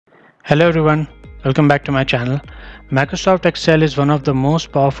Hello everyone, welcome back to my channel. Microsoft Excel is one of the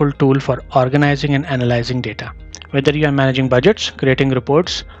most powerful tools for organizing and analyzing data. Whether you are managing budgets, creating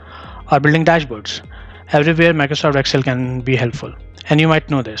reports, or building dashboards, everywhere Microsoft Excel can be helpful. And you might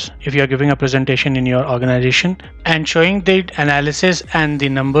know this if you are giving a presentation in your organization and showing the analysis and the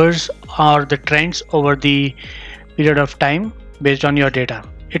numbers or the trends over the period of time based on your data.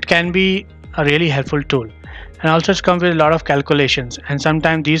 It can be a really helpful tool. And also it's come with a lot of calculations, and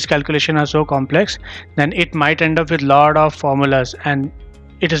sometimes these calculations are so complex then it might end up with a lot of formulas and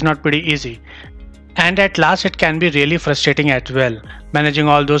it is not pretty easy. And at last it can be really frustrating as well, managing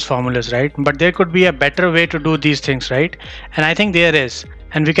all those formulas, right? But there could be a better way to do these things, right? And I think there is,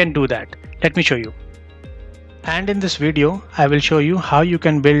 and we can do that. Let me show you. And in this video I will show you how you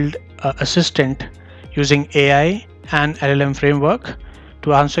can build an assistant using AI and LLM framework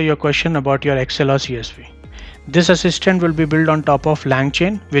to answer your question about your Excel or CSV. This assistant will be built on top of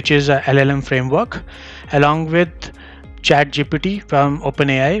LangChain, which is a LLM framework, along with ChatGPT from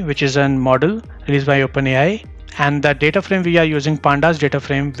OpenAI, which is a model released by OpenAI. And the data frame we are using Pandas data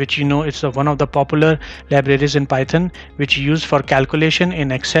frame, which you know is one of the popular libraries in Python, which you use for calculation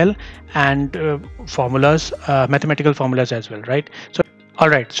in Excel and formulas, mathematical formulas as well, right?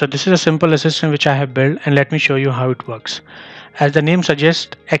 Alright, so this is a simple assistant which I have built, and let me show you how it works. As the name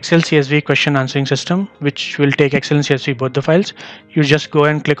suggests, Excel CSV question answering system, which will take Excel and CSV both the files. You just go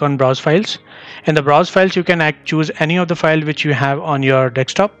and click on browse files. In the browse files, you can choose any of the file which you have on your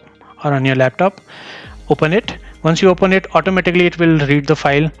desktop or on your laptop. Open it. Once you open it, automatically it will read the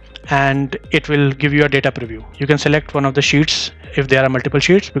file and it will give you a data preview. You can select one of the sheets if there are multiple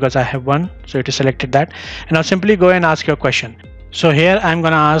sheets, because I have one, so it is selected that. And now simply go and ask your question. So here I'm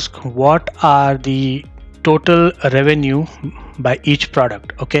gonna ask what are the total revenue by each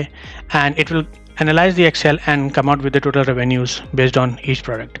product, okay? And it will analyze the Excel and come out with the total revenues based on each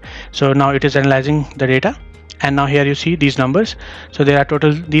product. So now it is analyzing the data, and now here you see these numbers. So there are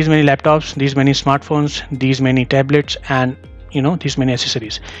total these many laptops, these many smartphones, these many tablets, and these many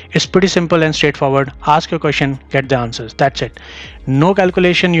accessories. It's pretty simple and straightforward. Ask your question, get the answers. That's it. No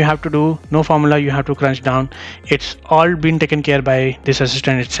calculation you have to do, no formula you have to crunch down. It's all been taken care by this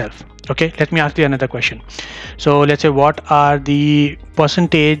assistant itself. Okay, let me ask you another question. So let's say what are the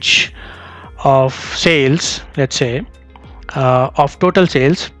percentage of sales, let's say of total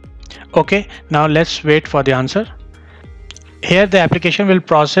sales. Okay, now let's wait for the answer. Here the application will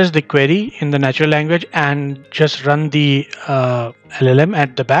process the query in the natural language and just run the LLM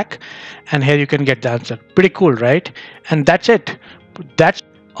at the back, and here you can get the answer. Pretty cool, right? And that's it. That's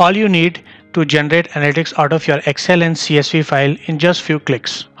all you need to generate analytics out of your Excel and CSV file in just few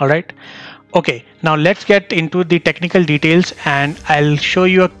clicks. All right. Okay, now let's get into the technical details, and I'll show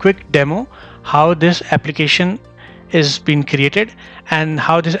you a quick demo how this application is being created and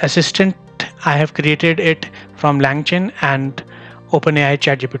how this assistant I have created it from LangChain and OpenAI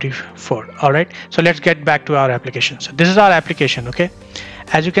ChatGPT 4. All right, so let's get back to our application. So this is our application. Okay,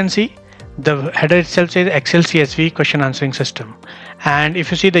 as you can see, the header itself says Excel CSV question answering system, and if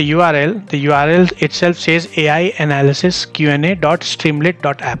you see the URL itself says AI analysis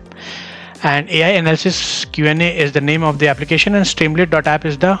Q&A.streamlit.app. And AI analysis Q&A is the name of the application, and streamlit.app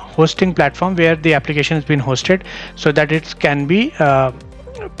is the hosting platform where the application has been hosted so that it can be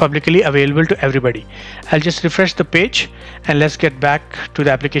publicly available to everybody. I'll just refresh the page and let's get back to the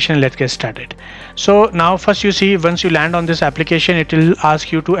application and let's get started. So now first you see, once you land on this application, it will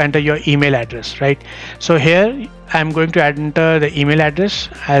ask you to enter your email address, right? So here I'm going to enter the email address.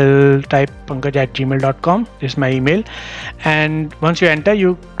 I'll type pankaj@gmail.com. This is my email, and once you enter,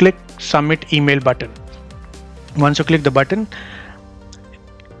 you click submit email button. Once you click the button,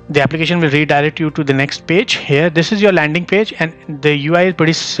 the application will redirect you to the next page. Here, this is your landing page, and the UI is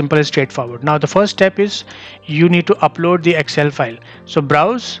pretty simple and straightforward. Now the first step is you need to upload the Excel file. So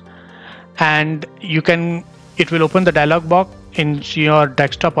browse, and it will open the dialog box in your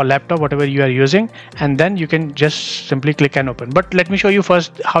desktop or laptop, whatever you are using, and then you can just simply click and open. But let me show you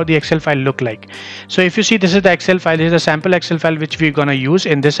first how the Excel file look like. So if you see, this is the Excel file. This is a sample Excel file which we're gonna use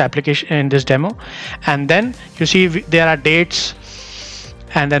in this application, in this demo. And then you see there are dates,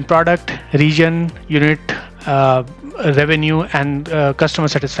 and then product, region, unit, revenue, and customer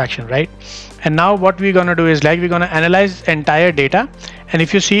satisfaction, right? And now what we're gonna do is we're gonna analyze entire data. And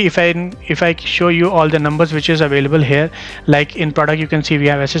if you see, if I show you all the numbers which is available here, like in product, you can see we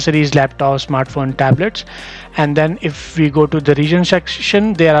have accessories, laptops, smartphone, tablets. And then if we go to the region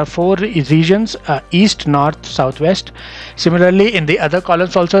section, there are 4 regions: east, north, southwest. Similarly, in the other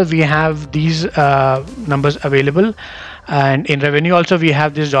columns also we have these numbers available. And in revenue also we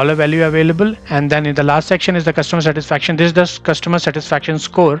have this dollar value available, and then in the last section is the customer satisfaction. This is the customer satisfaction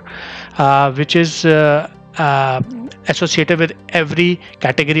score, which is associated with every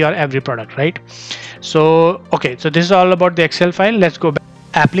category or every product, right? So okay, so this is all about the Excel file. Let's go back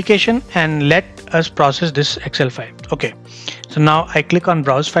application and let us process this Excel file. Okay, so now I click on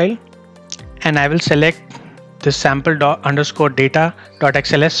browse file and I will select this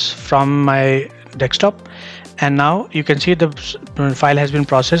sample_data.xls from my desktop, and now you can see the file has been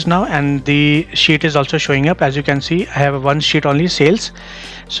processed now, and the sheet is also showing up. As you can see, I have one sheet only, sales.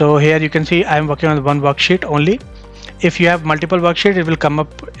 So here you can see I am working on one worksheet only. If you have multiple worksheets, it will come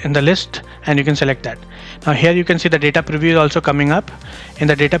up in the list and you can select that. Now here you can see the data preview is also coming up. In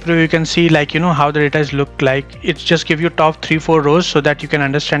the data preview you can see, like, how the data is looked like. It's just give you top 3-4 rows so that you can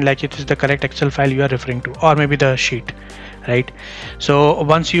understand like it is the correct Excel file you are referring to, or maybe the sheet, right? So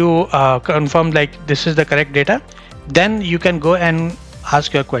once you confirm like this is the correct data, then you can go and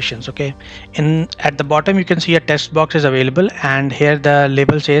ask your questions. Okay, at the bottom you can see a text box is available, and here the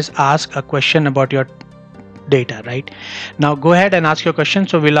label says ask a question about your data, right? Now go ahead and ask your question.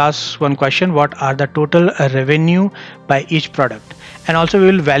 So we'll ask one question: what are the total revenue by each product? And also we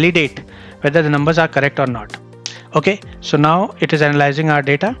will validate whether the numbers are correct or not. Okay, so now it is analyzing our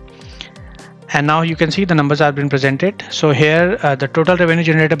data, and now you can see the numbers are being presented. So here the total revenue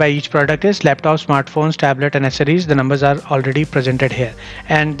generated by each product is laptop, smartphones, tablet and accessories. The numbers are already presented here,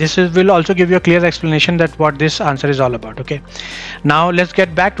 and this will also give you a clear explanation that what this answer is all about. Okay, now let's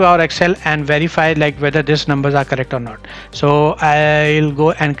get back to our Excel and verify like whether these numbers are correct or not. So I'll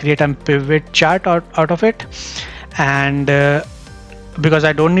go and create a pivot chart out of it, and because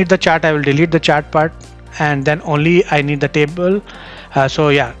I don't need the chart, I will delete the chart part, and then only I need the table. So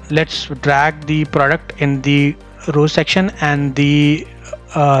yeah, let's drag the product in the row section and the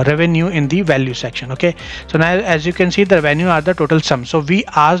revenue in the value section. Okay, so now as you can see, the revenue are the total sum. So we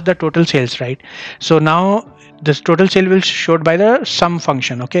asked the total sales, right? So now this total sale will showed by the sum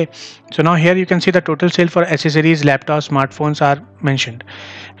function. Okay, so now here you can see the total sale for accessories, laptops, smartphones are mentioned,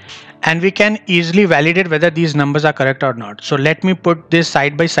 and we can easily validate whether these numbers are correct or not. So let me put this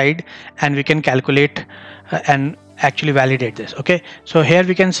side by side and we can calculate and actually validate this. Okay, so here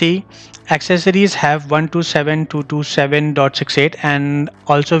we can see accessories have 127.227.68, and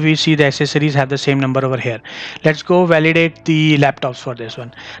also we see the accessories have the same number over here. Let's go validate the laptops for this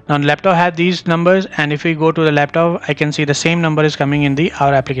one. Now laptop have these numbers, and if we go to the laptop, I can see the same number is coming in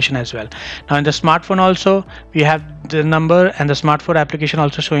our application as well. Now in the smartphone also we have the number, and the smartphone application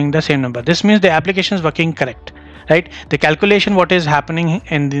also showing the same number. This means the application is working correct, right? The calculation what is happening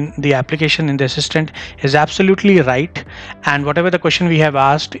in the application in the assistant is absolutely right, and whatever the question we have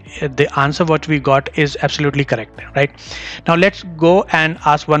asked, the answer what we got is absolutely correct, right? Now let's go and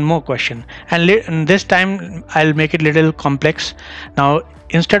ask one more question, and this time I'll make it little complex. Now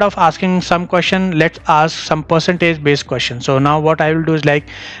instead of asking some question, let's ask some percentage based question. So now what I will do is like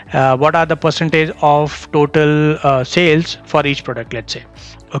what are the percentage of total sales for each product, let's say.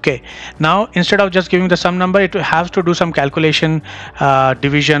 Okay, now instead of just giving the sum number, it has to do some calculation,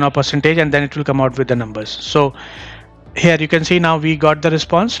 division or percentage, and then it will come out with the numbers. So here you can see now we got the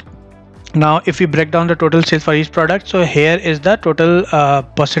response. Now if we break down the total sales for each product, so here is the total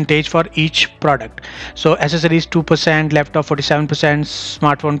percentage for each product. So accessories 2%, laptop 47%,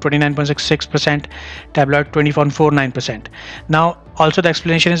 smartphone 29.66%, tablet 20.49%. Now also the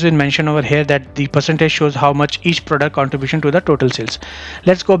explanation has been mentioned over here that the percentage shows how much each product contribution to the total sales.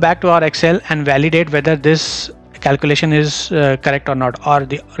 Let's go back to our Excel and validate whether this calculation is correct or not, or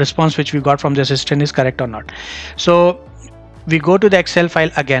the response which we got from the assistant is correct or not. So we go to the Excel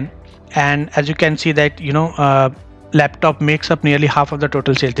file again, and as you can see that laptop makes up nearly half of the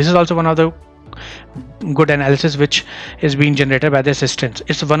total sales. This is also one of the good analysis which is being generated by the assistants.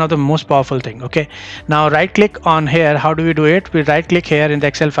 It's one of the most powerful thing. Okay, now right click on here. How do we do it? We right click here in the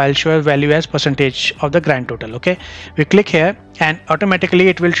Excel file, show a value as percentage of the grand total. Okay, we click here and automatically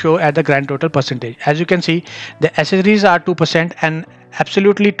it will show at the grand total percentage. As you can see, the accessories are 2%, and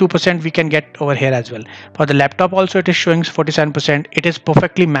absolutely 2% we can get over here as well. For the laptop also it is showing 47%. It is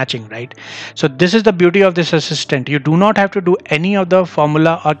perfectly matching, right? So this is the beauty of this assistant. You do not have to do any of the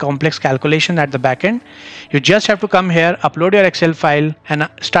formula or complex calculation at the back end. You just have to come here, upload your Excel file and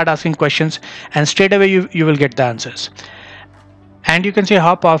start asking questions, and straight away you will get the answers. And you can see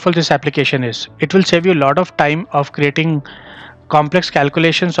how powerful this application is. It will save you a lot of time of creating complex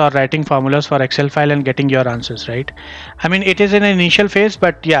calculations or writing formulas for Excel file and getting your answers, right? I mean, it is in an initial phase,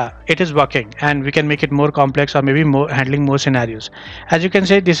 but yeah, it is working, and we can make it more complex or maybe handling more scenarios. As you can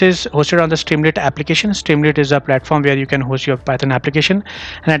see, this is hosted on the Streamlit application. Streamlit is a platform where you can host your Python application,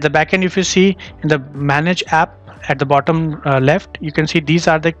 and at the back end, if you see in the manage app, at the bottom left, you can see these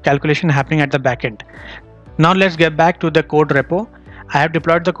are the calculation happening at the back end. Now let's get back to the code repo. I have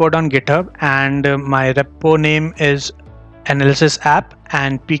deployed the code on GitHub, and my repo name is analysis app,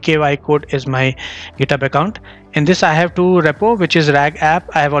 and pky code is my GitHub account. In this I have two repo, which is rag app.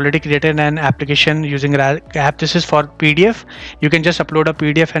 I have already created an application using rag app. This is for PDF. You can just upload a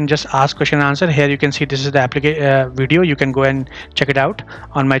PDF and just ask question and answer. Here you can see this is the video. You can go and check it out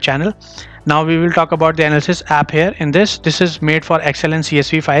on my channel. Now we will talk about the analysis app here. In this is made for Excel and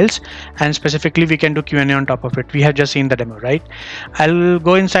CSV files, and specifically we can do Q&A on top of it. We have just seen the demo, right? I'll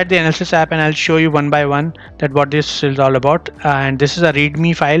go inside the analysis app and I'll show you one by one that what this is all about. And this is a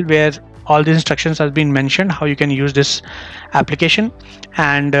README file where all the instructions have been mentioned how you can use this application.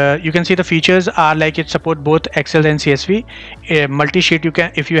 And you can see the features are like it support both Excel and CSV. Multi-sheet, you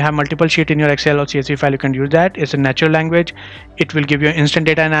can, if you have multiple sheet in your Excel or CSV file, you can use that. It's a natural language. It will give you instant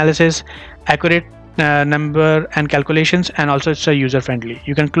data analysis, accurate number and calculations, and also it's a user friendly.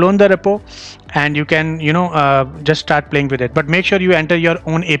 You can clone the repo and you can just start playing with it, but make sure you enter your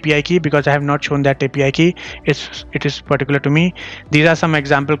own API key, because I have not shown that API key. It is particular to me. These are some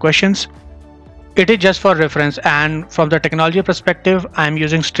example questions. It is just for reference, and from the technology perspective, I'm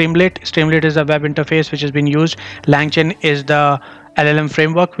using Streamlit. Streamlit is a web interface which has been used. LangChain is the LLM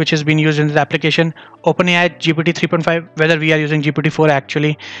framework which has been used in this application. OpenAI GPT 3.5, whether we are using GPT-4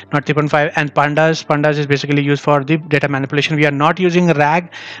 actually, not 3.5, and Pandas is basically used for the data manipulation. We are not using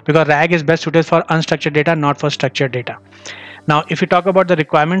RAG because RAG is best suited for unstructured data, not for structured data. Now, if you talk about the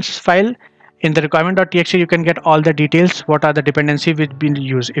requirements file, in the requirement.txt, you can get all the details, what are the dependencies which been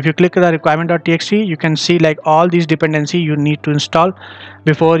used. If you click the requirement.txt, you can see like all these dependencies you need to install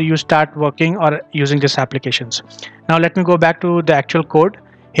before you start working or using these applications. Now let me go back to the actual code.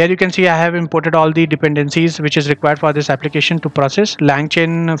 Here you can see I have imported all the dependencies which is required for this application to process.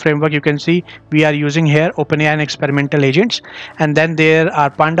 LangChain framework, you can see we are using here OpenAI and experimental agents, and then there are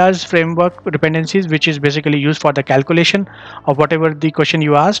Pandas framework dependencies which is basically used for the calculation of whatever the question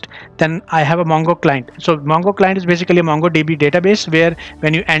you asked. Then I have a Mongo client. So Mongo client is basically a Mongo DB database where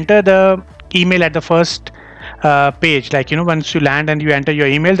when you enter the email at the first page, like once you land and you enter your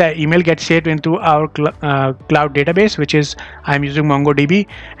email, the email gets saved into our cloud database, which is I'm using MongoDB.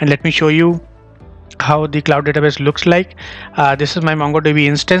 And let me show you how the cloud database looks like. This is my MongoDB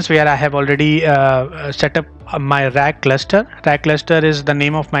instance where I have already set up my RAG cluster. RAG cluster is the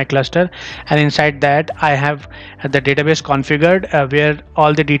name of my cluster, and inside that I have the database configured where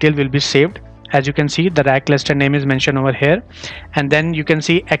all the detail will be saved. As you can see, the RAG cluster name is mentioned over here, and then you can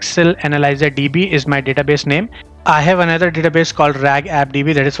see Excel Analyzer DB is my database name. I have another database called rag app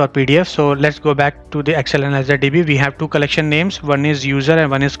DB that is for PDF. So let's go back to the Excel Analyzer DB. We have two collection names, one is user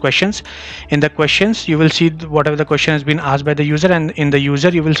and one is questions. In the questions, you will see whatever the question has been asked by the user, and in the user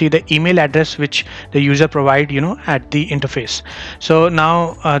you will see the email address which the user provide at the interface. So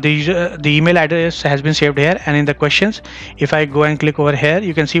now the email address has been saved here, and in the questions, if I go and click over here,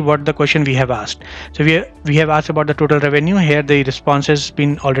 you can see what the question we have asked. So we have asked about the total revenue. Here the response has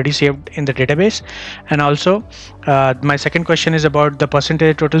been already saved in the database, and also my second question is about the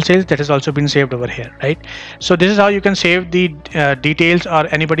percentage total sales, that has also been saved over here, right? So this is how you can save the details, or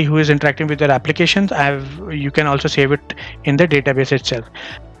anybody who is interacting with your applications. You can also save it in the database itself.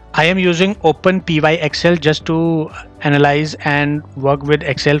 I am using OpenPy Excel just to analyze and work with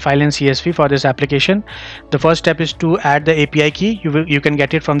Excel file and CSV for this application. The first step is to add the API key. You can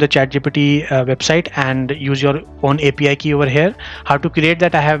get it from the ChatGPT website and use your own API key over here. How to create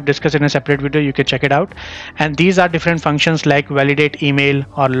that I have discussed in a separate video, you can check it out. And these are different functions like validate email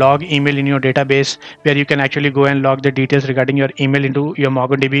or log email in your database, where you can actually go and log the details regarding your email into your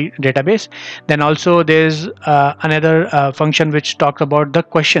MongoDB database. Then also there's another function which talks about the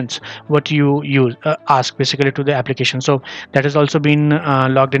questions what you ask basically to the application. So that has also been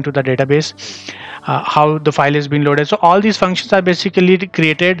logged into the database, how the file is being loaded. So all these functions are basically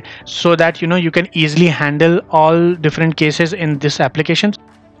created so that you can easily handle all different cases in this application.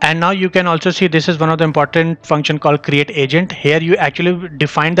 And now you can also see this is one of the important function called create agent. Here you actually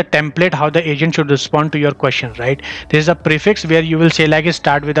define the template how the agent should respond to your question, right? There is a prefix where you will say like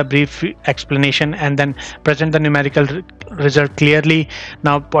start with a brief explanation and then present the numerical result clearly.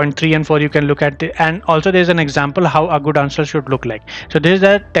 Now point 3 and 4 you can look at it, and also there is an example how a good answer should look like. So this is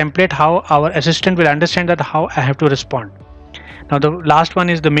a template how our assistant will understand that how I have to respond. Now the last one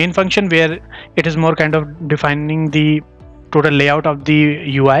is the main function, where it is more kind of defining the total layout of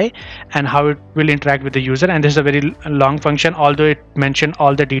the UI and how it will interact with the user. And this is a very long function, although it mentioned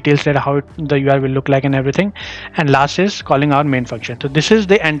all the details that how the UI will look like and everything. And last is calling our main function. So this is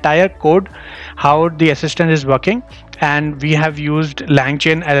the entire code, how the assistant is working. And we have used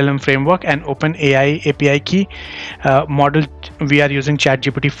LangChain LLM framework and OpenAI API key model. We are using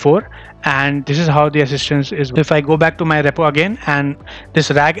ChatGPT 4, and this is how the assistant is. If I go back to my repo again, and this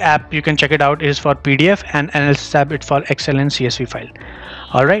RAG app, you can check it out, is for PDF, and analysis app it's for Excel and CSV file.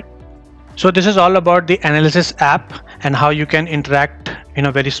 All right. So this is all about the analysis app and how you can interact in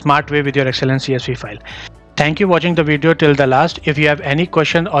a very smart way with your Excel and CSV file. Thank you for watching the video till the last. If you have any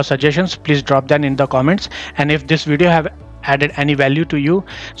questions or suggestions, please drop them in the comments. And if this video have added any value to you,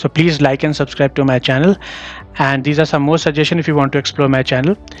 so please like and subscribe to my channel. And these are some more suggestions if you want to explore my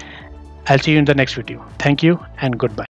channel. I'll see you in the next video. Thank you and goodbye.